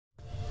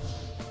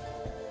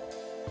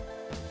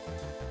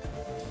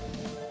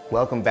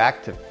Welcome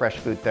back to Fresh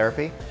Food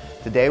Therapy.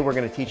 Today we're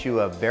going to teach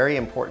you a very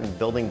important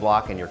building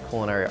block in your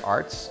culinary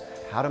arts,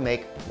 how to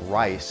make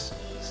rice,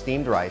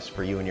 steamed rice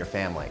for you and your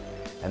family.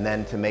 And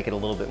then to make it a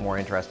little bit more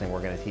interesting,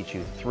 we're going to teach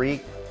you 3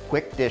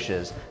 quick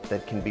dishes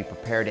that can be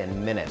prepared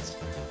in minutes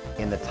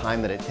in the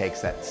time that it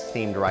takes that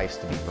steamed rice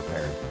to be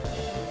prepared.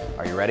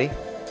 Are you ready?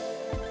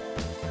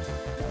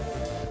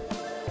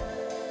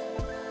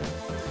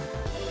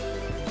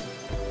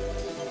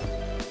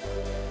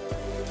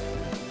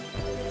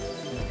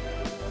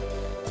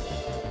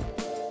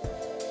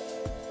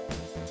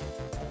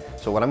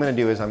 So what I'm going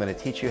to do is I'm going to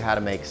teach you how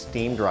to make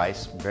steamed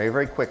rice very,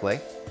 very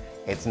quickly.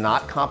 It's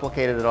not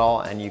complicated at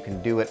all, and you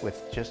can do it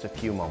with just a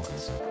few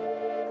moments.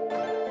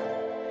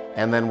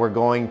 And then we're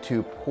going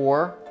to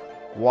pour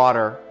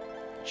water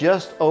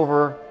just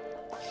over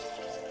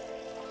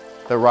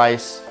the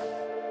rice.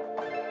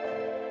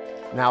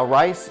 Now,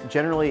 rice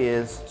generally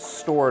is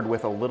stored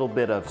with a little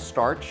bit of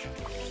starch,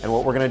 and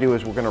what we're going to do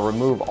is we're going to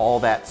remove all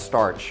that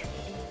starch.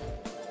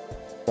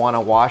 You want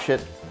to wash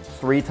it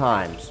 3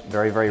 times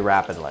very, very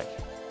rapidly.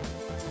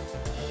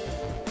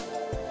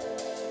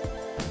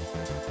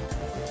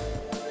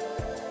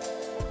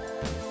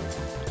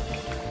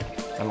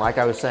 And like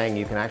I was saying,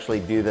 you can actually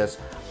do this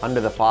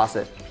under the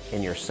faucet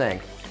in your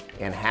sink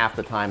in half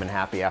the time and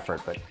half the effort.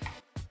 But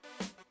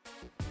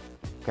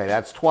okay,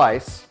 that's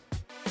twice.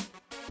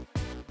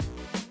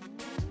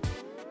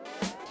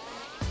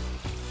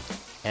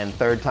 And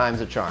 3rd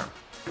time's a charm.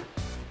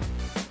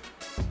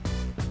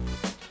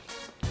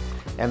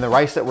 And the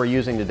rice that we're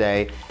using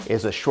today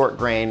is a short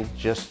grain,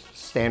 just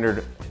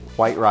standard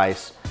white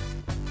rice.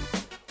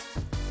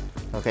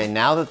 Okay,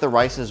 now that the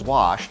rice is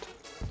washed,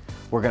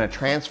 we're going to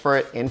transfer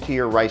it into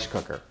your rice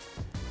cooker.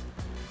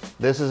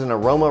 This is an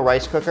Aroma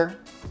rice cooker.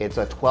 It's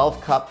a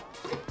 12-cup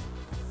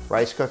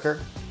rice cooker.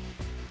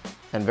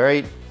 And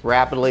very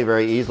rapidly,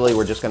 very easily,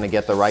 we're just going to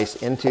get the rice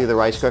into the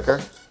rice cooker.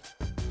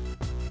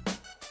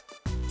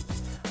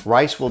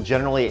 Rice will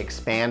generally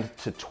expand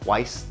to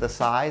twice the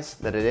size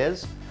that it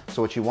is.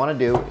 So what you want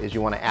to do is you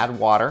want to add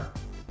water.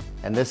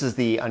 And this is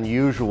the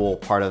unusual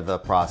part of the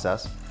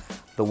process.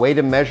 The way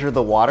to measure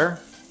the water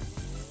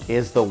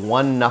is the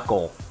 1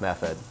 knuckle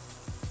method.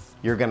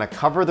 You're going to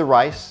cover the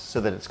rice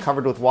so that it's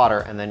covered with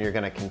water, and then you're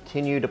going to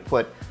continue to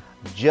put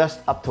just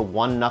up to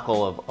 1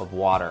 knuckle of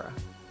water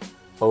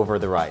over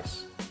the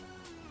rice.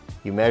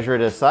 You measure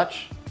it as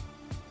such.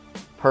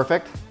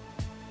 Perfect.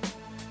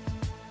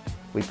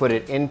 We put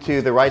it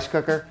into the rice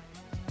cooker.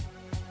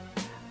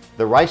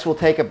 The rice will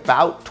take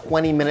about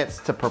 20 minutes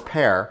to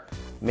prepare,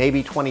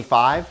 maybe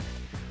 25.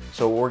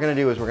 So what we're going to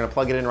do is we're going to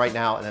plug it in right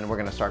now, and then we're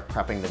going to start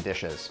prepping the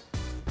dishes.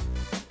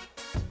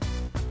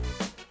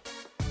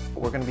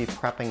 What we're going to be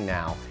prepping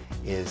now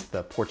is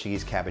the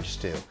Portuguese cabbage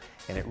stew,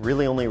 and it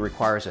really only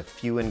requires a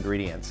few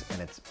ingredients,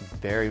 and it's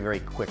very,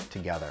 very quick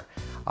together.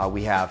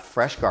 We have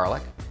fresh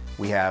garlic,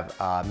 we have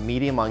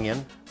medium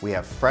onion, we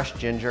have fresh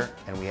ginger,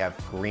 and we have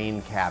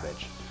green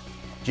cabbage.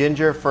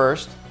 Ginger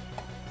first,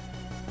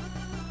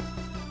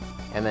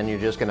 and then you're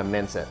just going to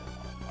mince it.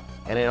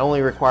 And it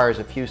only requires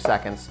a few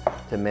seconds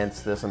to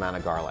mince this amount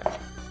of garlic.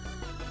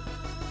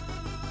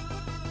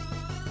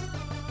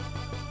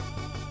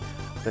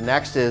 The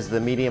next is the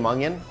medium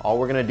onion. All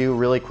we're going to do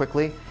really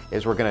quickly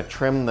is we're going to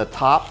trim the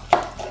top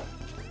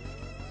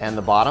and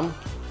the bottom,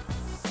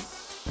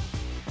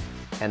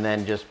 and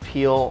then just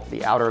peel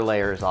the outer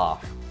layers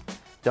off.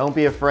 Don't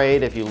be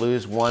afraid if you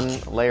lose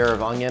 1 layer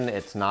of onion,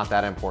 it's not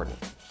that important.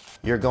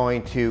 You're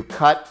going to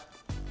cut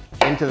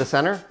into the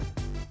center.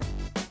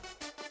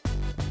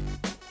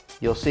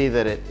 You'll see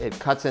that it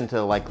cuts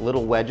into like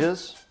little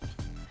wedges,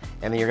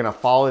 and then you're going to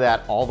follow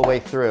that all the way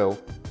through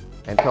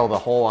until the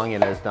whole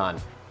onion is done.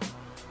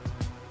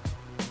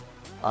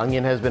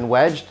 Onion has been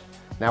wedged.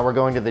 Now we're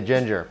going to the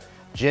ginger.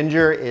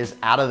 Ginger is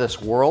out of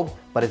this world,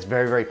 but it's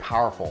very, very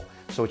powerful.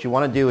 So what you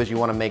want to do is you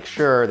want to make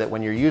sure that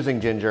when you're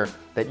using ginger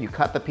that you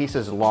cut the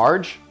pieces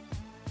large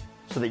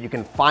so that you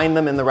can find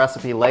them in the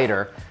recipe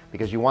later,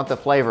 because you want the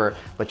flavor,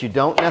 but you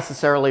don't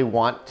necessarily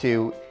want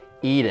to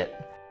eat it.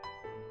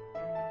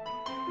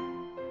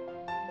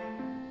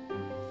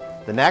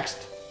 The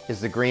next is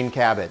the green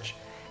cabbage.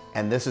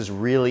 And this is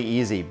really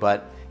easy,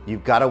 but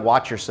you've got to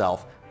watch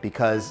yourself,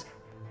 because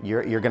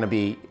you're going to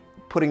be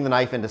putting the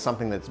knife into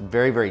something that's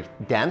very, very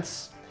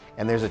dense,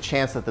 and there's a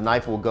chance that the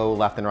knife will go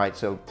left and right.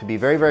 So to be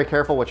very, very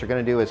careful, what you're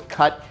going to do is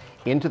cut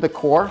into the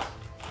core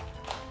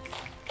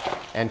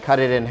and cut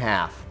it in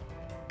half.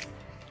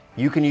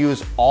 You can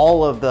use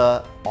all of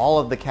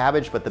the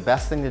cabbage, but the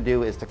best thing to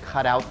do is to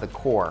cut out the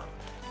core.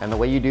 And the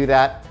way you do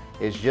that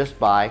is just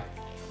by,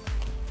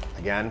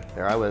 again,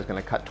 there I was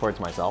going to cut towards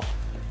myself.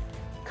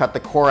 Cut the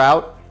core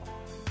out.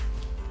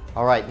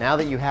 All right, now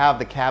that you have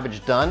the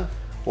cabbage done,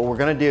 what we're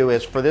going to do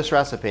is, for this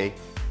recipe,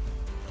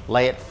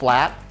 lay it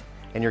flat,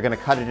 and you're going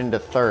to cut it into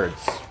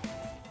thirds.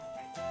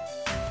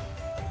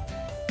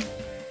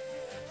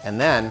 And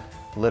then,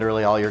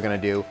 literally all you're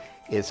going to do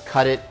is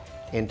cut it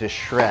into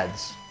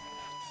shreds.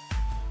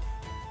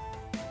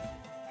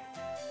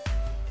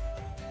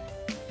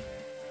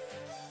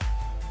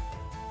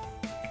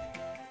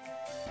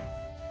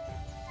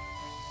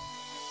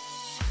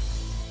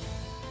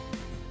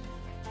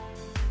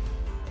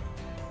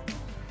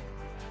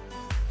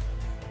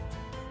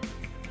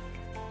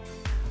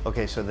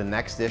 Okay, so the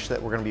next dish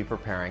that we're going to be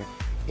preparing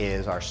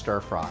is our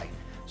stir fry.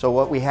 So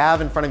what we have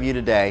in front of you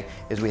today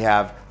is we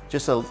have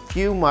just a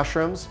few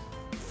mushrooms,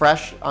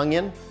 fresh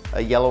onion,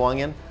 a yellow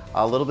onion,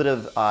 a little bit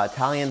of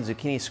Italian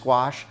zucchini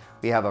squash.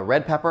 We have a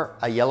red pepper,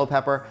 a yellow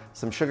pepper,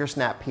 some sugar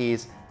snap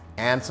peas,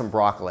 and some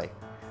broccoli.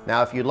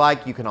 Now, if you'd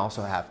like, you can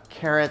also have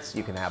carrots,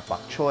 you can have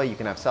bok choy, you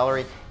can have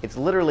celery. It's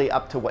literally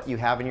up to what you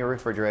have in your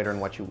refrigerator and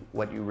what you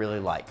really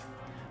like.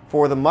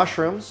 For the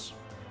mushrooms,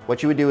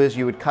 what you would do is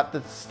you would cut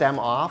the stem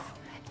off,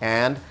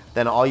 and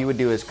then all you would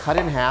do is cut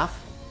in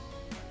half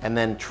and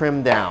then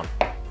trim down.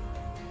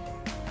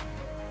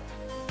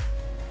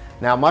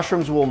 Now,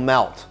 mushrooms will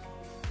melt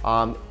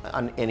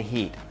in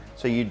heat,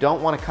 so you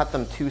don't want to cut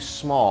them too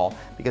small,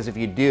 because if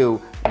you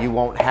do, you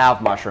won't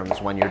have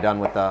mushrooms when you're done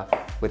with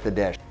the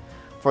dish.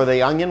 For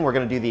the onion, we're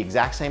going to do the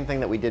exact same thing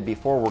that we did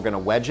before. We're going to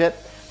wedge it.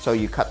 So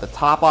you cut the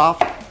top off,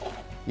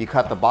 you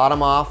cut the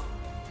bottom off,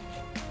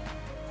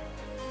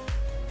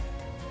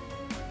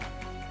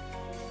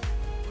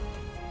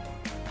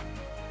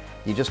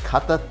 you just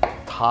cut the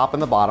top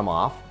and the bottom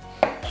off,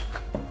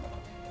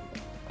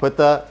 put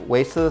the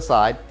waste to the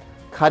side,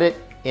 cut it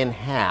in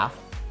half,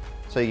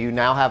 so you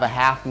now have a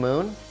half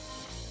moon,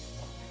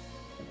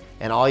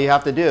 and all you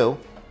have to do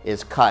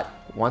is cut.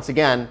 Once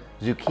again,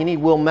 zucchini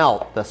will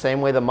melt the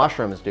same way the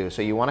mushrooms do,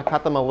 so you want to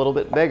cut them a little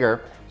bit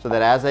bigger so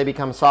that as they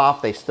become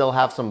soft, they still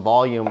have some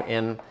volume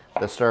in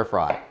the stir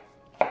fry.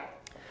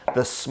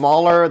 The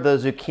smaller the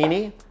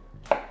zucchini,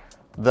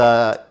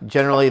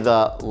 generally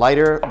the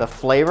lighter the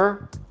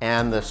flavor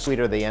and the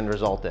sweeter the end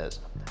result is.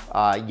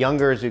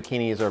 Younger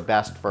zucchinis are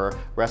best for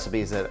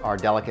recipes that are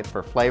delicate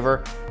for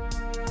flavor.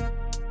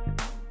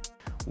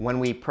 When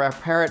we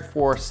prepare it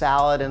for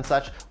salad and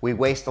such, we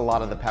waste a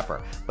lot of the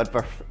pepper.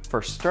 But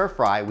for stir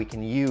fry, we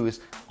can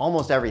use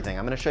almost everything.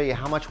 I'm going to show you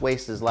how much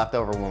waste is left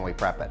over when we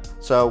prep it.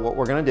 So what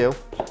we're going to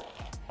do,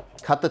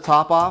 cut the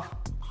top off,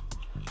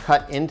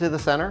 cut into the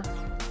center,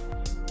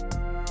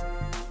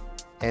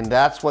 and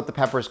that's what the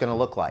pepper is going to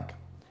look like.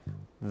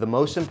 The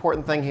most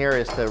important thing here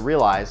is to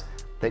realize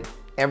that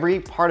every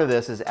part of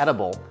this is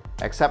edible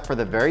except for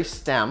the very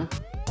stem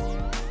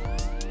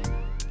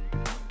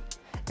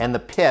and the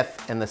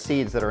pith and the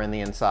seeds that are in the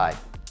inside.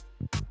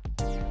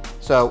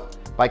 So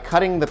by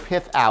cutting the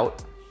pith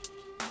out,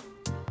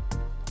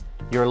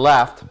 you're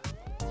left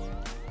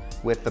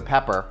with the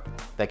pepper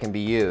that can be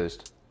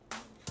used,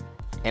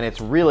 and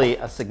it's really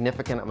a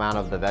significant amount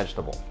of the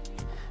vegetable.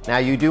 Now,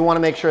 you do want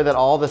to make sure that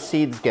all the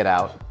seeds get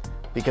out,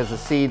 because the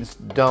seeds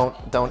don't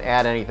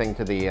add anything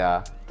to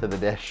the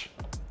dish.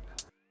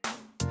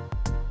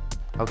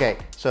 Okay,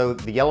 so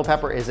the yellow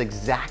pepper is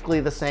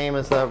exactly the same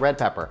as the red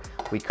pepper.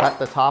 We cut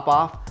the top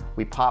off,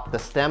 we pop the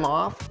stem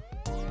off,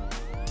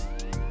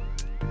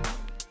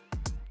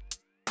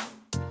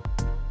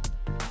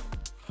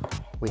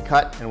 we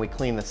cut and we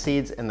clean the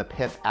seeds and the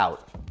pith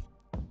out.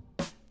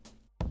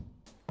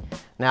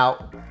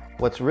 Now,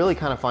 what's really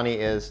kind of funny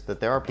is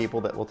that there are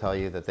people that will tell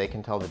you that they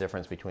can tell the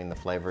difference between the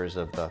flavors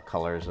of the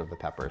colors of the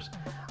peppers.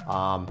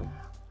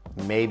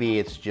 Maybe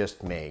it's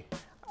just me.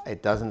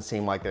 It doesn't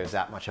seem like there's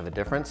that much of a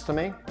difference to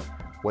me.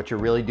 What you're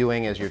really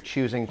doing is you're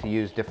choosing to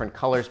use different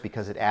colors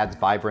because it adds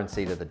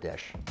vibrancy to the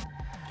dish.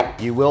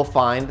 You will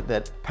find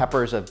that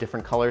peppers of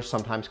different colors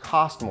sometimes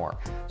cost more.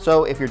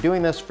 So if you're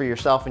doing this for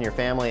yourself and your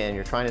family and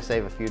you're trying to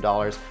save a few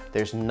dollars,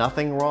 there's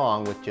nothing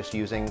wrong with just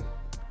using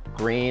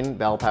green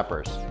bell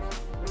peppers.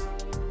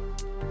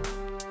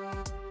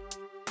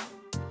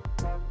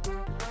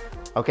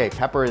 Okay,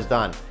 pepper is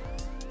done.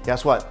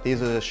 Guess what?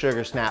 These are the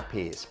sugar snap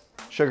peas.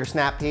 Sugar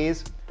snap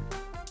peas,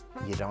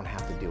 you don't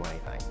have to do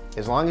anything.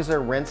 As long as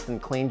they're rinsed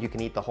and cleaned, you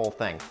can eat the whole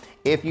thing.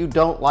 If you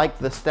don't like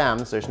the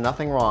stems, there's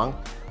nothing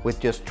wrong with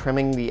just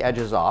trimming the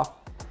edges off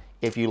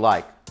if you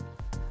like.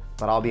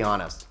 But I'll be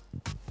honest,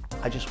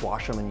 I just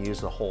wash them and use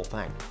the whole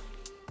thing.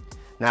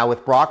 Now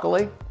with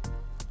broccoli,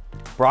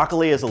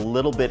 broccoli is a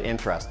little bit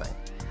interesting.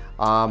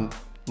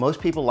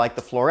 Most people like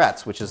the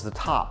florets, which is the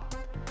top.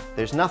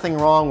 There's nothing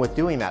wrong with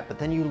doing that, but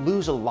then you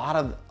lose a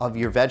lot of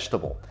your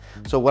vegetable.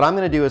 So what I'm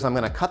gonna do is I'm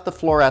gonna cut the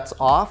florets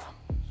off,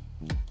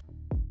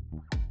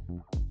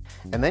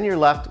 and then you're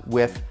left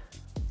with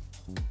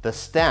the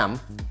stem.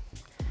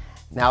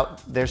 Now,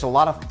 there's a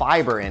lot of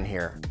fiber in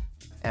here,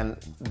 and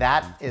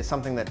that is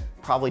something that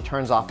probably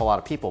turns off a lot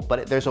of people,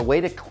 but there's a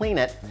way to clean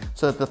it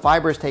so that the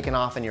fiber is taken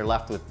off and you're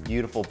left with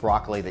beautiful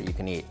broccoli that you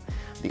can eat.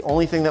 The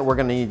only thing that we're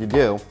gonna need to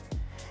do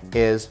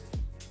is,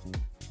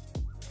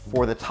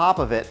 for the top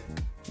of it,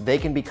 they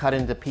can be cut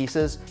into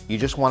pieces. You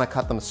just wanna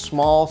cut them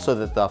small so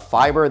that the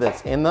fiber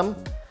that's in them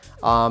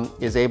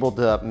is able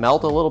to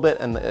melt a little bit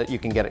and you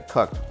can get it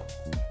cooked.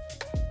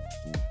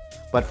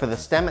 But for the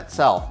stem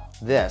itself,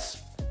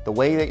 the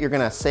way that you're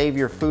gonna save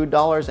your food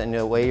dollars and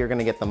the way you're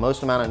gonna get the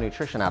most amount of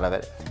nutrition out of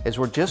it is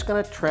we're just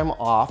gonna trim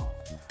off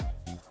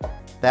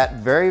that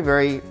very,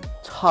 very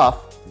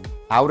tough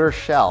outer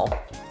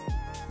shell.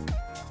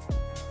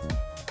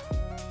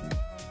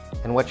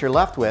 And what you're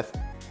left with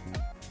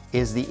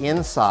is the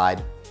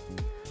inside,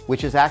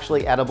 which is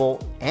actually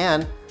edible,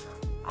 and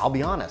I'll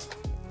be honest,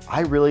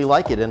 I really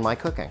like it in my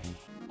cooking.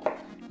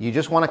 You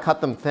just want to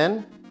cut them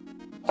thin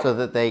so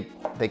that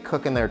they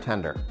cook and they're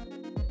tender.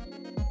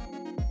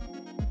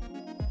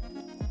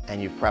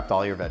 And you've prepped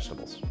all your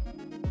vegetables.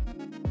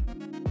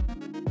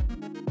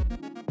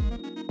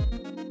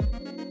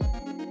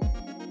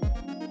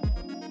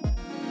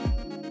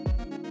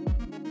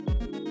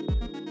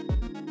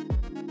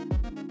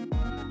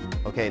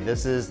 Okay,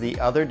 this is the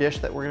other dish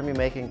that we're going to be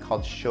making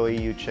called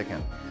shoyu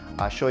chicken.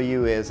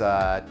 Shoyu is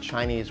a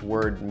Chinese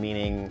word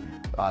meaning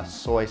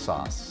soy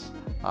sauce.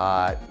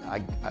 I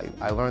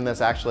learned this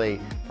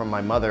actually from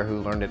my mother, who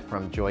learned it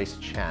from Joyce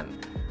Chen.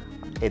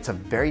 It's a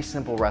very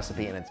simple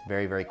recipe and it's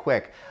very, very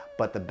quick,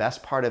 but the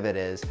best part of it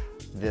is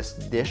this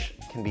dish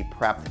can be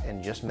prepped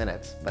in just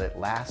minutes, but it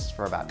lasts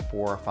for about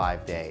 4 or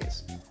 5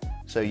 days.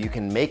 So you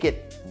can make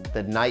it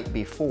the night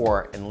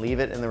before and leave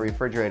it in the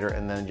refrigerator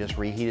and then just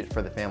reheat it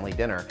for the family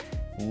dinner.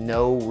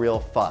 No real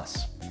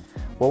fuss.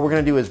 What we're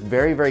going to do is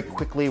very, very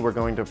quickly, we're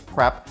going to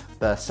prep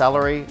the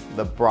celery,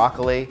 the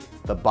broccoli,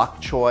 the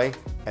bok choy,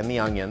 and the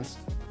onions.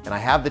 And I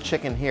have the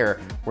chicken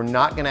here. We're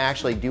not going to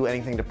actually do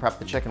anything to prep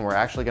the chicken. We're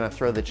actually going to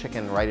throw the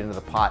chicken right into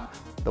the pot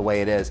the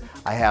way it is.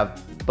 I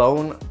have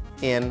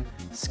bone-in,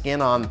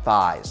 skin-on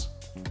thighs.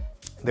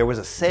 There was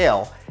a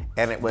sale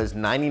and it was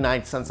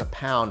 99 cents a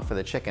pound for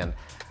the chicken.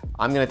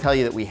 I'm going to tell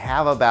you that we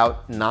have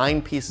about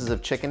 9 pieces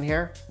of chicken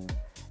here,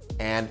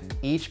 and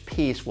each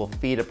piece will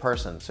feed a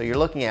person. So you're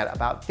looking at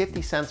about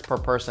 50 cents per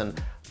person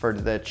for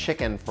the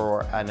chicken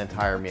for an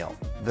entire meal.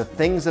 The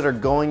things that are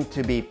going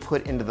to be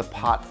put into the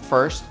pot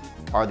first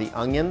are the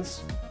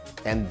onions,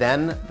 and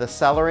then the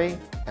celery,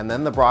 and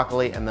then the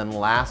broccoli, and then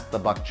last the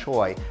bok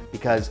choy,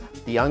 because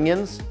the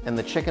onions and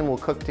the chicken will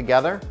cook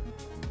together.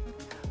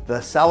 The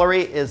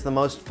celery is the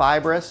most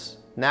fibrous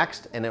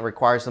next, and it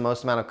requires the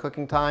most amount of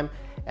cooking time,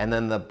 and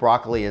then the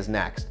broccoli is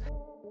next.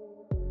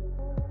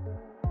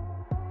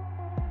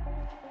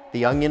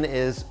 The onion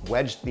is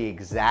wedged the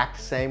exact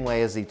same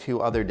way as the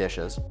 2 other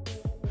dishes.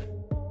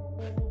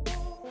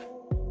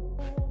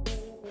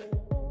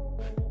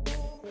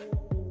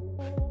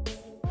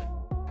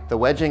 The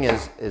wedging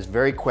is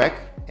very quick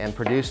and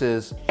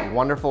produces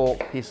wonderful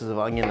pieces of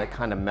onion that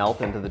kind of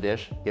melt into the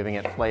dish, giving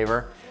it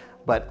flavor,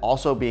 but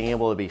also being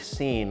able to be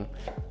seen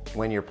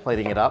when you're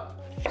plating it up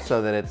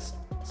so that it's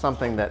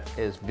something that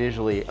is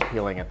visually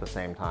appealing at the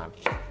same time.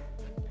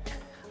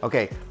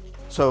 Okay,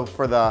 so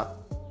for the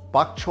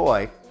bok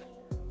choy,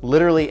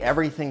 literally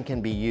everything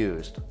can be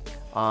used.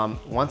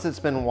 Once it's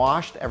been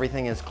washed,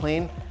 everything is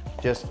clean.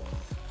 Just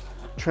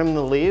trim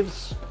the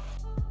leaves.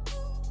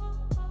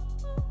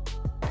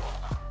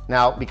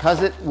 Now,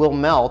 because it will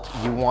melt,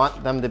 you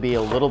want them to be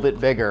a little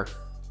bit bigger,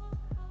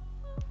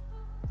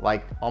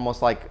 like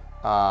almost like,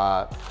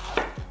 I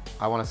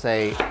want to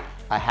say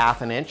a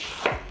 ½ inch,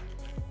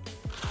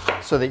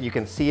 so that you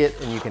can see it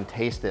and you can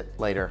taste it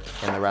later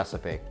in the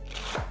recipe.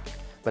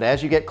 But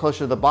as you get closer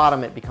to the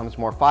bottom, it becomes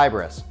more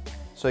fibrous.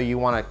 So you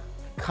want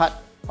to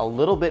cut a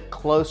little bit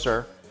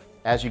closer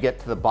as you get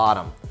to the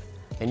bottom.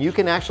 And you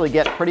can actually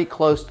get pretty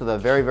close to the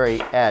very,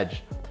 very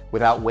edge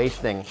without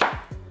wasting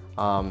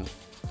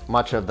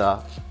much of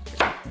the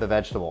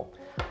vegetable.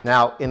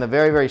 Now, in the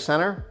very, very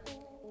center,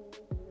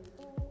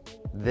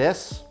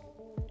 this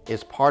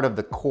is part of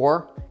the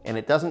core, and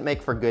it doesn't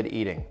make for good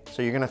eating.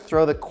 So you're going to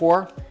throw the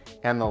core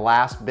and the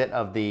last bit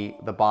of the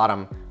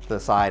bottom to the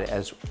side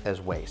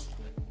as waste.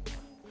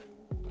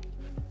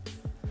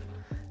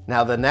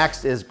 Now the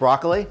next is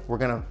broccoli. We're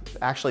going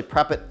to actually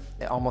prep it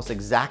almost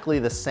exactly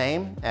the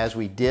same as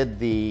we did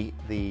the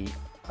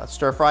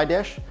stir-fry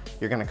dish.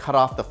 You're going to cut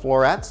off the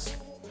florets.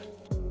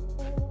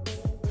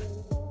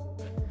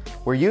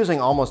 We're using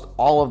almost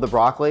all of the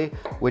broccoli,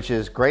 which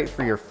is great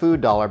for your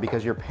food dollar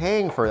because you're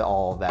paying for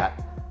all of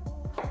that.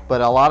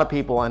 But a lot of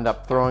people end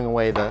up throwing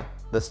away the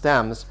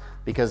stems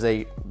because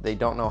they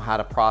don't know how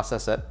to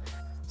process it.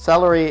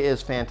 Celery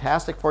is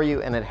fantastic for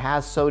you, and it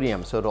has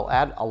sodium, so it'll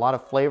add a lot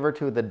of flavor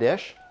to the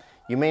dish.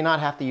 You may not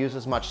have to use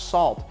as much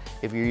salt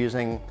if you're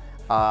using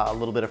a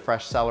little bit of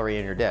fresh celery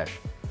in your dish.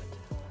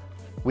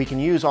 We can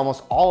use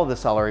almost all of the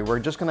celery. We're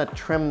just going to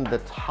trim the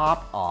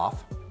top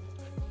off,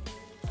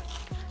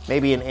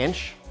 maybe 1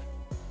 inch,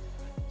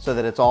 so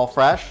that it's all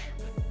fresh.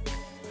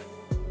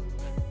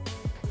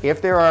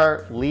 If there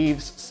are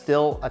leaves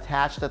still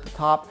attached at the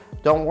top,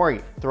 don't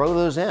worry, throw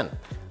those in.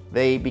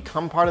 They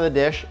become part of the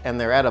dish and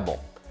they're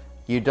edible.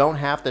 You don't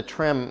have to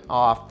trim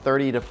off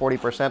 30 to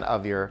 40%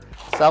 of your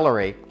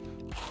celery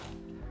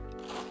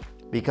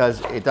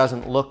because it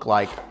doesn't look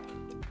like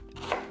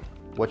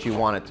what you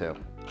want it to.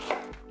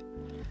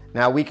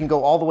 Now we can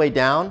go all the way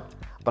down,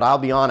 but I'll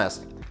be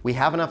honest, we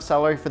have enough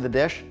celery for the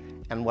dish,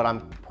 and what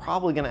I'm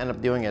probably going to end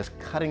up doing is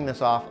cutting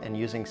this off and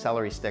using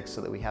celery sticks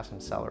so that we have some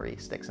celery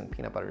sticks and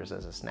peanut butters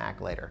as a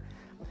snack later.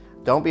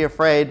 Don't be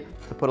afraid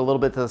to put a little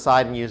bit to the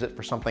side and use it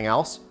for something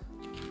else.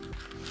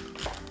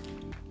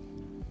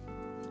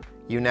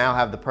 You now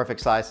have the perfect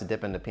size to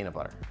dip into peanut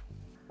butter.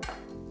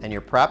 And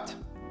you're prepped,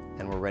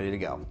 and we're ready to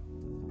go.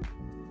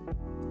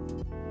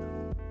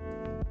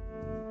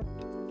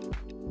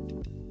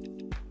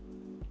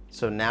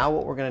 So now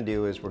what we're gonna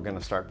do is we're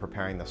gonna start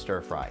preparing the stir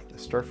fry. The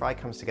stir fry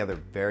comes together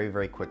very,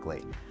 very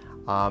quickly.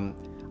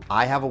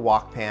 I have a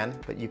wok pan,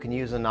 but you can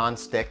use a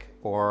non-stick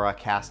or a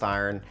cast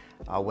iron,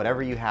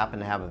 whatever you happen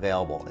to have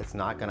available. It's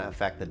not gonna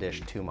affect the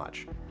dish too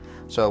much.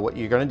 So what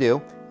you're gonna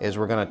do is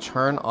we're gonna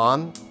turn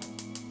on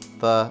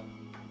the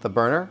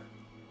burner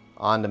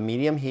on to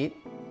medium heat,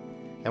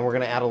 and we're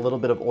gonna add a little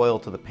bit of oil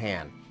to the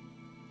pan.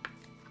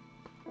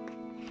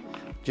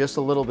 Just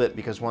a little bit,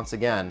 because once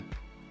again,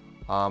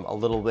 a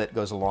little bit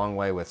goes a long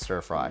way with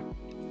stir fry.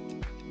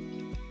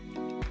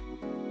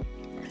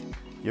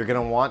 You're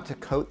gonna want to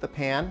coat the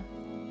pan.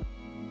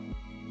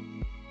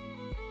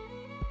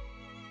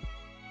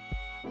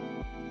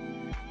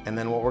 And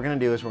then what we're gonna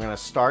do is we're gonna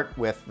start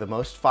with the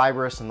most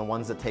fibrous and the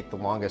ones that take the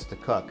longest to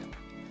cook.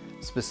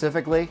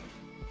 Specifically,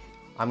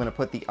 I'm gonna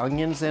put the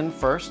onions in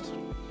first.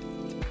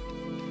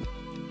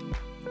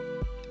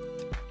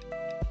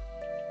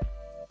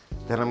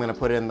 Then I'm gonna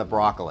put in the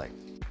broccoli.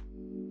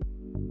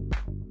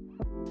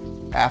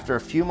 After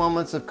a few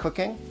moments of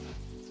cooking,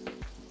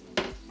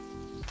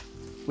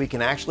 we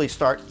can actually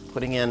start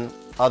putting in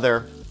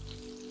other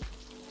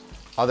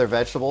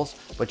vegetables,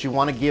 but you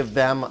want to give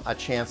them a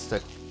chance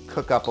to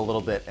cook up a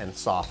little bit and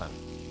soften.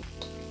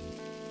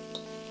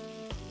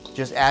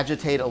 Just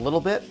agitate a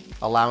little bit,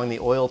 allowing the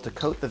oil to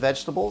coat the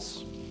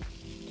vegetables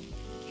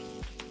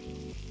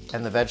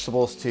and the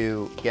vegetables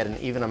to get an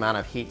even amount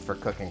of heat for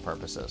cooking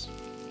purposes.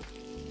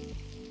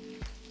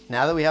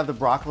 Now that we have the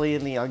broccoli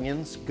and the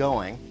onions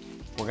going,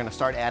 we're gonna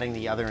start adding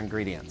the other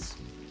ingredients.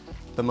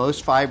 The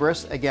most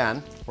fibrous,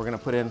 again, we're gonna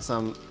put in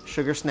some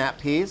sugar snap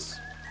peas.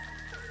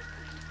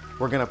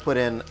 We're gonna put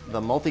in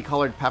the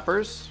multicolored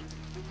peppers.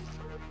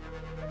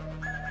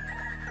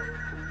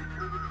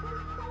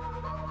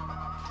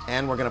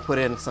 And we're gonna put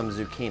in some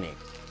zucchini.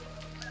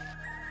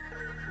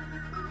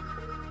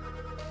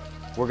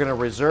 We're gonna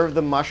reserve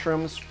the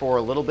mushrooms for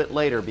a little bit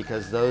later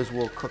because those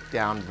will cook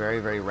down very,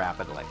 very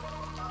rapidly.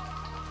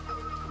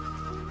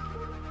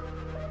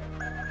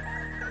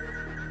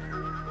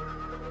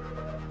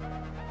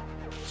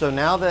 So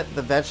now that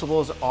the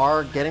vegetables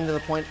are getting to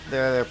the point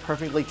they're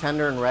perfectly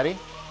tender and ready,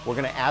 we're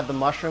gonna add the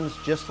mushrooms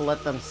just to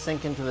let them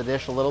sink into the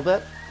dish a little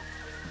bit.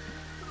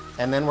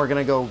 And then we're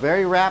gonna go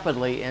very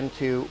rapidly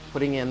into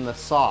putting in the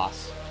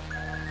sauce.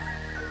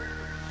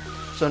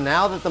 So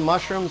now that the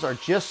mushrooms are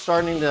just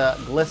starting to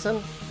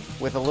glisten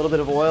with a little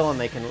bit of oil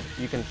and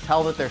you can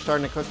tell that they're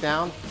starting to cook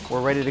down, we're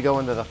ready to go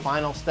into the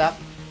final step,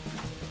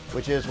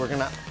 which is we're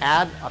gonna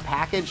add a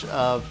package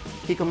of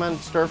Kikkoman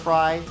stir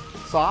fry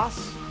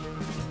sauce,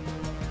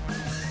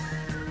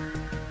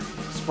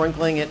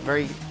 sprinkling it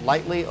very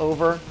lightly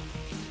over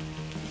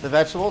the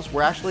vegetables.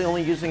 We're actually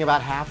only using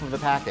about half of the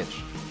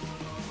package.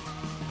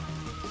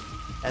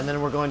 And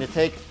then we're going to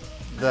take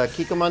the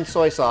Kikkoman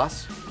soy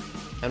sauce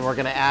and we're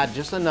going to add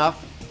just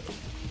enough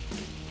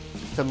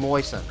to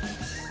moisten.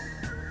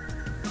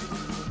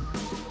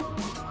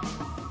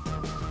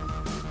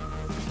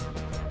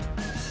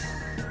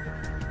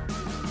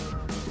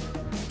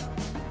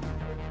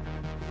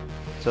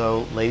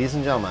 So, ladies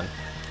and gentlemen,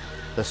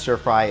 the stir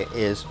fry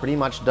is pretty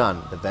much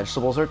done. The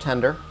vegetables are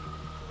tender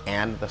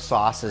and the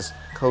sauce has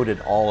coated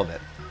all of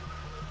it.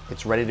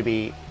 It's ready to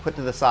be put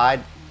to the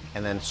side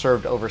and then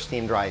served over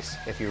steamed rice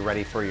if you're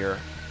ready for your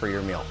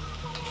meal.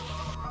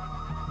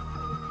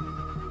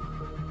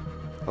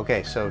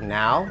 Okay, so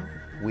now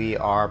we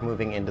are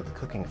moving into the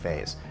cooking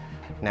phase.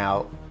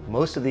 Now,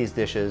 most of these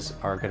dishes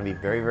are going to be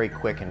very, very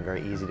quick and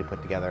very easy to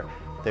put together.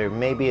 There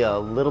may be a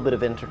little bit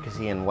of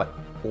intricacy in what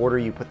order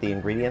you put the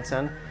ingredients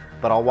in,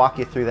 but I'll walk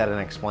you through that and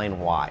explain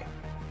why.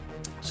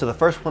 So the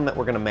first one that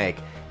we're gonna make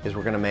is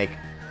we're gonna make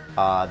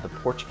the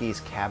Portuguese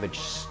cabbage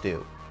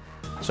stew.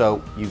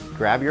 So you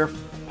grab your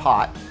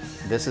pot.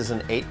 This is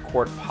an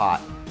 8-quart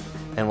pot.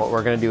 And what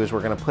we're gonna do is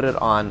we're gonna put it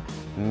on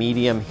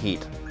medium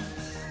heat.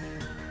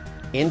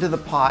 Into the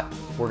pot,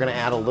 we're gonna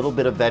add a little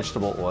bit of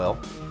vegetable oil.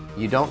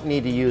 You don't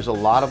need to use a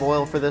lot of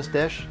oil for this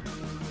dish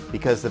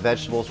because the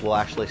vegetables will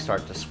actually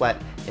start to sweat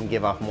and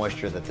give off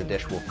moisture that the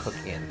dish will cook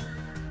in.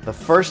 The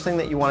first thing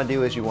that you want to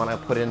do is you want to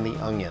put in the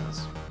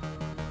onions.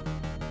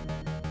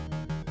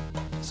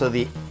 So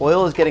the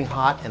oil is getting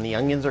hot and the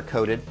onions are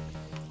coated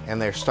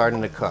and they're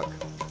starting to cook.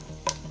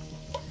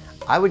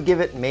 I would give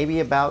it maybe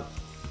a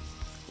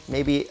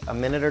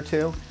minute or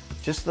two,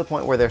 just to the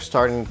point where they're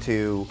starting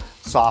to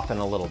soften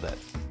a little bit.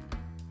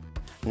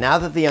 Now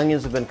that the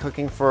onions have been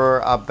cooking for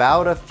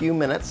about a few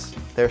minutes,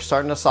 they're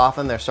starting to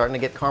soften, they're starting to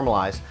get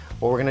caramelized.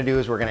 What we're gonna do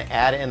is we're gonna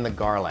add in the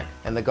garlic.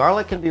 And the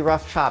garlic can be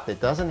rough chopped.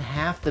 It doesn't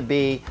have to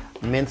be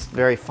minced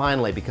very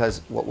finely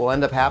because what will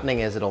end up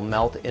happening is it'll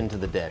melt into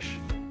the dish.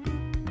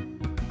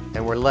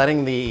 And we're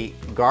letting the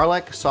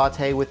garlic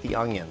saute with the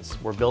onions.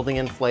 We're building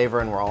in flavor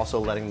and we're also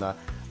letting the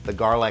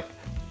garlic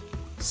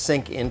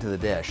sink into the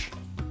dish.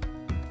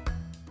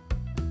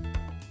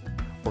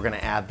 We're gonna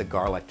add the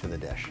garlic to the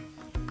dish.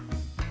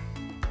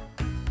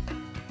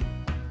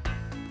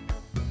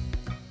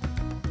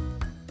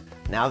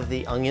 Now that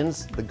the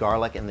onions, the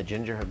garlic, and the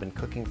ginger have been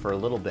cooking for a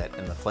little bit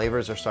and the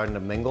flavors are starting to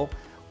mingle,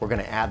 we're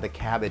gonna add the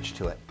cabbage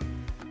to it.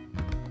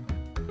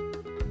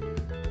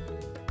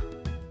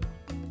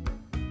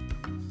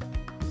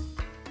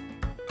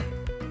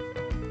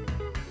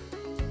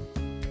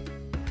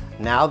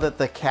 Now that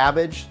the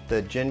cabbage,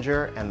 the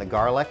ginger, and the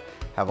garlic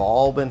have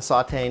all been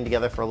sauteing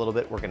together for a little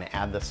bit, we're gonna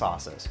add the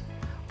sauces.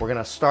 We're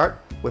gonna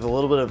start with a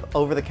little bit of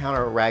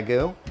over-the-counter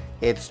ragu.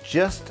 It's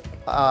just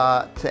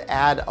to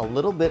add a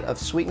little bit of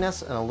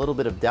sweetness and a little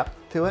bit of depth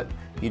to it.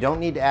 You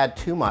don't need to add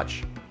too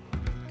much.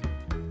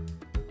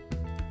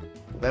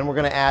 Then we're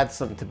gonna add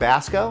some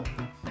Tabasco.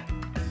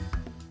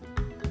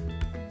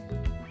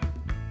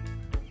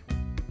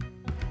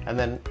 And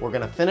then we're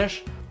gonna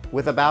finish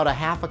with about a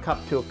half a cup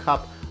to a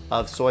cup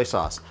of soy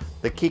sauce.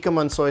 The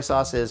Kikkoman soy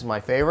sauce is my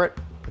favorite.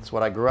 It's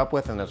what I grew up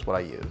with and it's what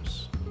I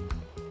use.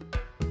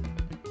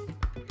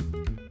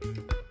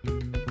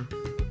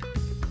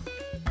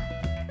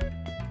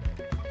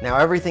 Now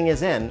everything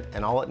is in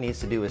and all it needs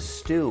to do is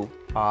stew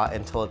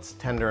until it's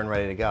tender and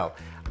ready to go.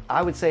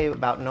 I would say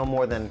about no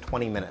more than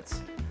 20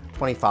 minutes,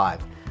 25.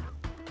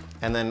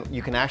 And then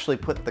you can actually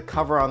put the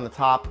cover on the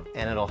top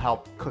and it'll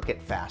help cook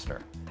it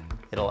faster.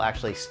 It'll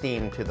actually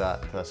steam to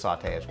the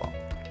saute as well.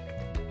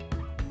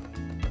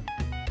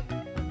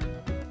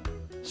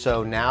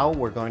 So now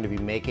we're going to be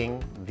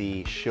making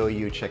the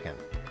shoyu chicken.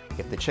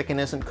 If the chicken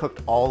isn't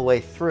cooked all the way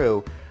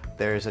through,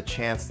 there's a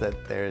chance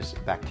that there's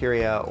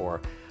bacteria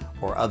or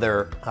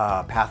other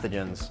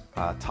pathogens,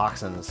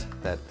 toxins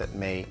that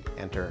may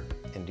enter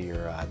into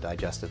your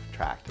digestive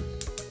tract.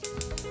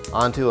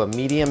 Onto a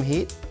medium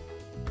heat.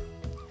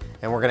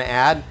 And we're gonna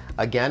add,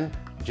 again,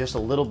 just a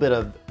little bit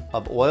of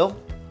oil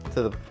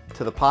to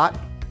the pot.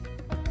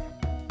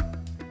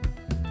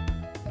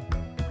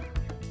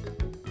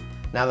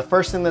 Now the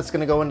first thing that's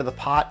gonna go into the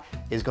pot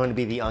is going to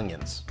be the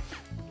onions.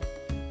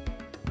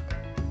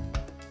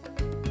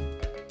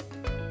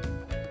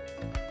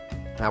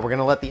 Now we're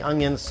gonna let the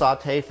onions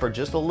saute for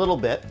just a little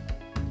bit.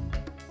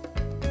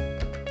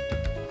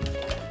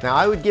 Now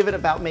I would give it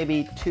about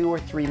maybe 2 or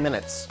 3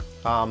 minutes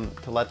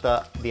to let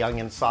the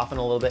onions soften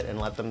a little bit and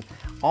let them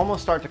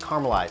almost start to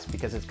caramelize,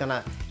 because it's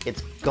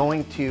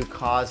going to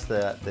cause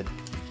the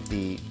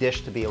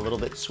dish to be a little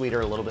bit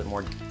sweeter, a little bit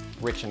more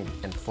rich in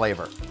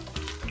flavor.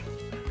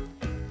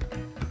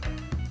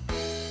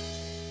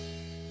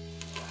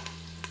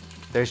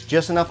 There's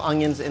just enough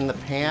onions in the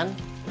pan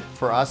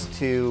for us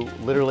to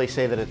literally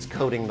say that it's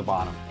coating the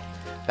bottom.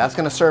 That's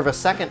going to serve a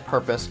second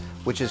purpose,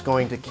 which is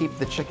going to keep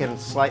the chicken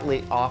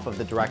slightly off of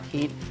the direct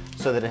heat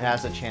so that it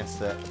has a chance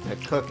to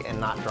cook and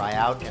not dry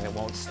out and it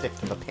won't stick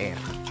to the pan.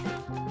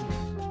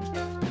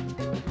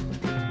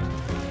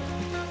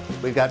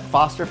 We've got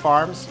Foster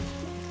Farms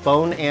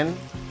bone-in,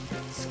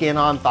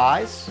 skin-on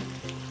thighs,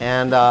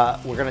 and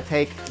we're going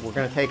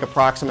to take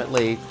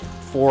approximately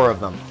 4 of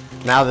them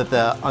now that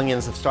the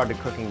onions have started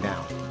cooking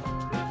down.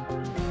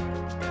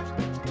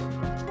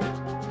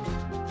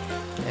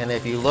 And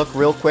if you look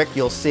real quick,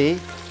 you'll see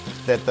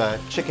that the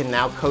chicken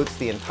now coats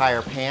the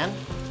entire pan.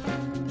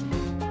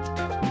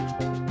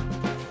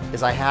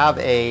 Is I have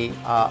I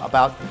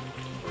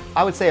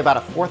would say about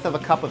 1/4 of a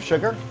cup of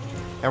sugar,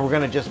 and we're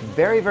going to just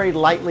very, very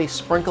lightly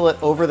sprinkle it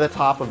over the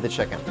top of the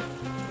chicken.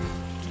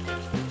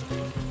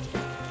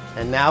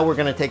 And now we're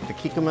going to take the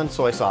Kikkoman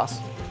soy sauce,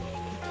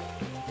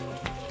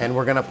 and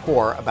we're going to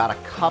pour about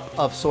 1 cup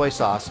of soy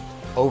sauce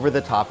over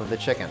the top of the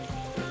chicken.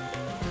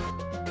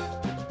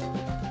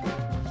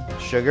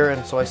 Sugar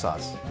and soy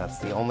sauce, that's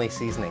the only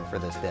seasoning for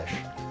this dish.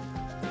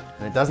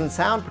 And it doesn't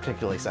sound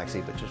particularly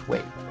sexy, but just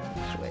wait,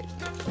 just wait.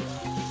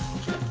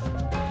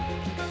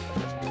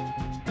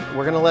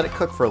 We're gonna let it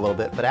cook for a little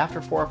bit, but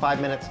after 4 or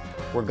 5 minutes,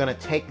 we're gonna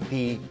take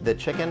the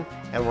chicken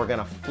and we're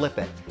gonna flip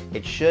it.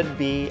 It should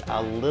be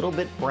a little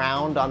bit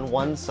browned on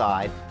one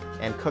side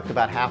and cooked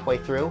about halfway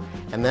through.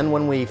 And then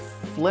when we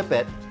flip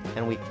it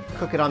and we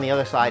cook it on the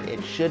other side,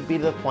 it should be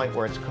to the point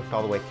where it's cooked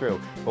all the way through.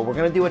 But we're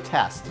gonna do a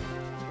test,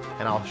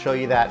 and I'll show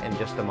you that in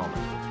just a moment.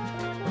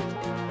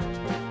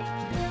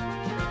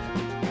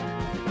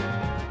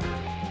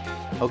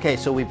 Okay,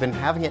 so we've been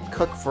having it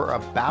cook for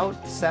about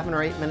 7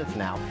 or 8 minutes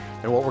now.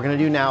 And what we're gonna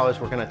do now is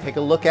we're gonna take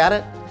a look at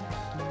it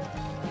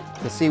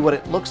to see what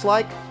it looks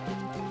like.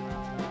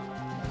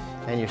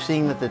 And you're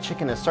seeing that the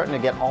chicken is starting to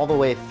get all the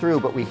way through,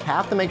 but we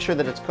have to make sure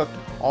that it's cooked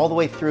all the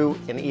way through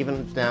and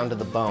even down to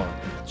the bone.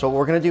 So what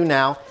we're gonna do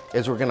now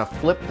is we're gonna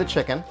flip the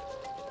chicken,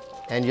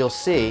 and you'll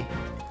see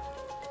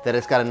that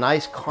it's got a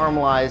nice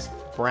caramelized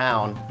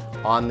brown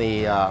on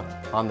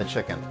the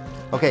chicken.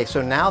 Okay,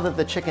 so now that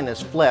the chicken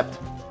is flipped,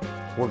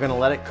 we're gonna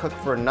let it cook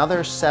for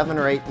another 7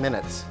 or 8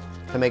 minutes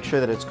to make sure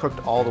that it's cooked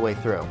all the way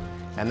through.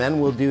 And then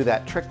we'll do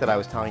that trick that I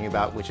was telling you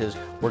about, which is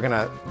we're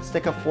gonna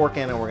stick a fork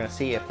in and we're gonna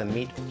see if the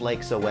meat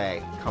flakes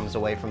away, comes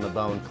away from the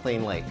bone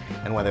cleanly,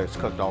 and whether it's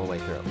cooked all the way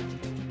through.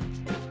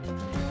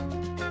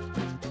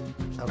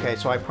 Okay,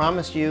 so I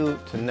promised you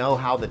to know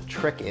how the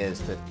trick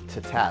is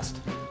to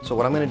test. So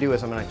what I'm gonna do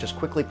is I'm gonna just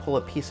quickly pull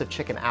a piece of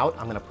chicken out.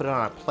 I'm gonna put it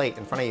on a plate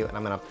in front of you, and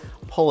I'm gonna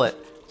pull it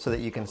so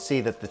that you can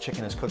see that the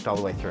chicken is cooked all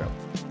the way through.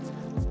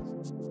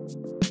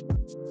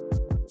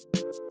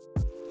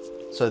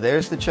 So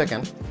there's the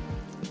chicken,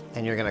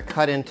 and you're gonna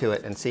cut into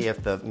it and see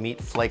if the meat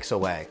flakes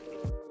away.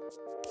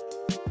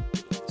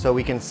 So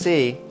we can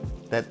see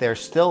that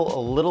there's still a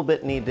little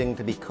bit needing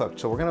to be cooked.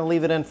 So we're gonna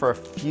leave it in for a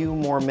few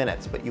more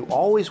minutes, but you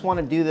always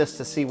wanna do this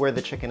to see where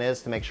the chicken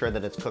is to make sure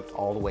that it's cooked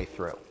all the way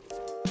through.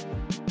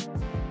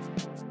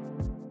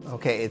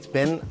 Okay, it's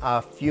been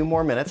a few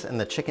more minutes and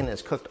the chicken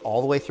is cooked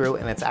all the way through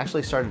and it's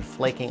actually started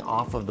flaking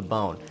off of the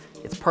bone.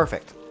 It's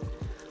perfect.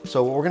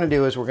 So what we're gonna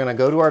do is we're gonna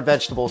go to our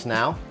vegetables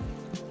now.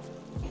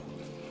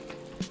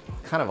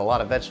 Kind of a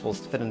lot of vegetables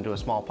to fit into a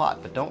small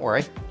pot, but don't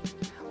worry.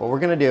 What we're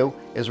gonna do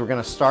is we're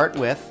gonna start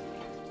with,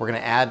 we're gonna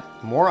add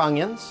more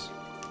onions.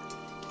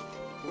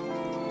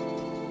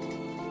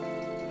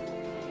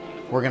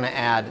 We're gonna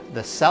add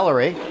the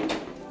celery.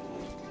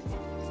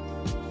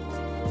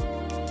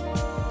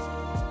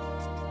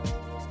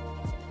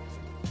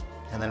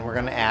 And then we're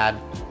gonna add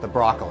the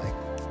broccoli.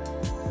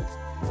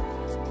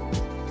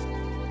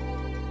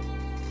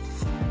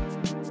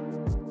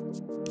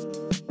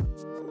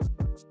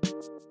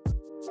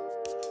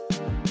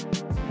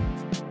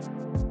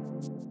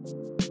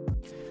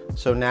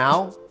 So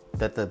now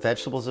that the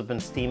vegetables have been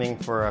steaming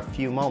for a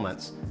few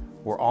moments,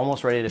 we're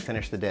almost ready to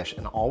finish the dish.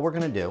 And all we're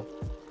gonna do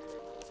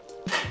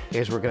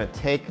is we're gonna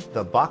take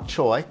the bok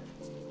choy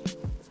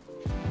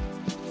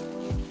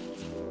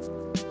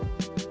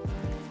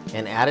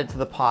and add it to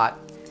the pot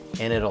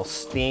and it'll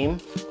steam.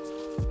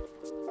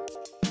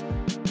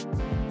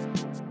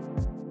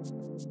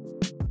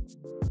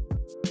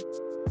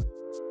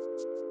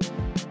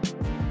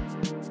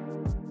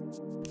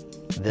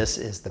 This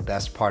is the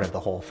best part of the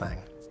whole thing.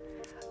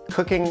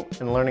 Cooking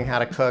and learning how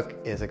to cook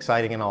is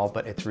exciting and all,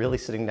 but it's really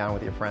sitting down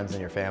with your friends and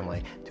your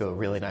family to a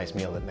really nice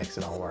meal that makes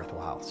it all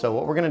worthwhile. So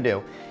what we're gonna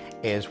do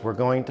is we're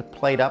going to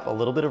plate up a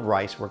little bit of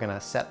rice. We're gonna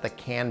set the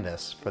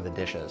canvas for the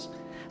dishes.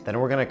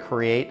 Then we're gonna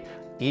create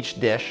each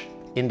dish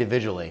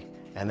individually,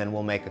 and then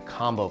we'll make a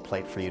combo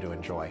plate for you to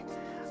enjoy.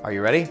 Are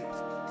you ready?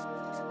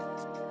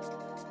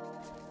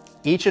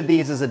 Each of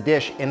these is a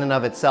dish in and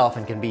of itself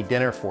and can be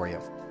dinner for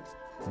you.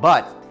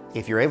 But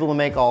if you're able to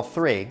make all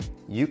three,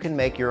 you can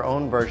make your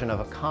own version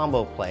of a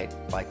combo plate,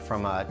 like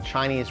from a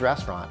Chinese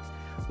restaurant,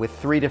 with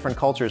 3 different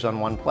cultures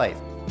on one plate.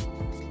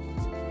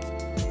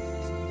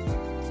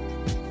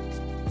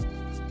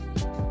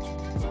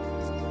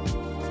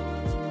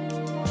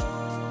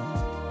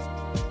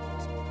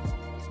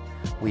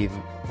 We've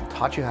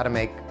taught you how to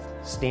make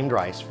steamed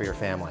rice for your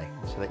family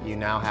so that you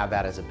now have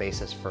that as a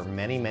basis for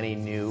many, many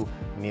new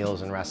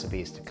meals and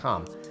recipes to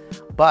come.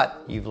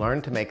 But you've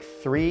learned to make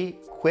 3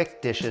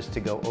 quick dishes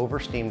to go over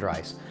steamed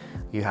rice.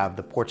 You have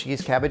the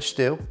Portuguese cabbage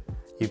stew,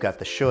 you've got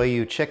the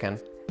shoyu chicken,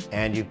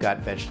 and you've got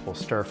vegetable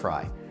stir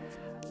fry.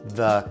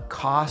 The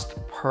cost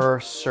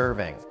per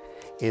serving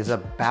is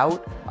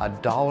about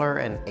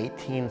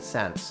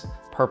 $1.18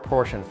 per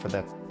portion for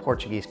the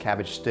Portuguese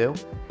cabbage stew.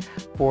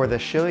 For the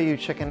shoyu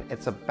chicken,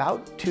 it's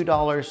about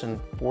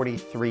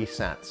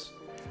 $2.43.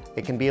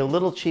 It can be a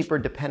little cheaper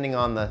depending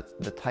on the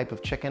type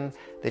of chicken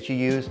that you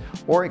use,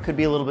 or it could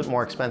be a little bit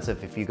more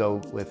expensive if you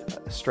go with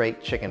a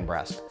straight chicken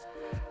breast.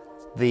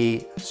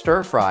 The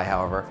stir fry,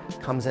 however,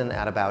 comes in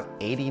at about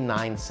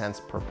 89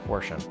 cents per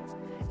portion.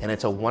 And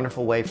it's a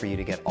wonderful way for you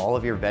to get all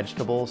of your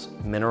vegetables,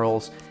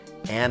 minerals,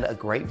 and a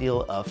great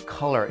deal of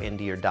color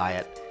into your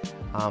diet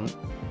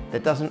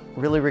that doesn't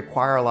really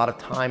require a lot of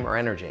time or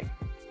energy.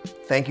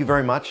 Thank you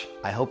very much.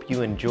 I hope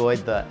you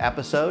enjoyed the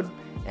episode,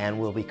 and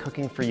we'll be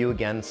cooking for you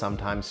again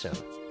sometime soon.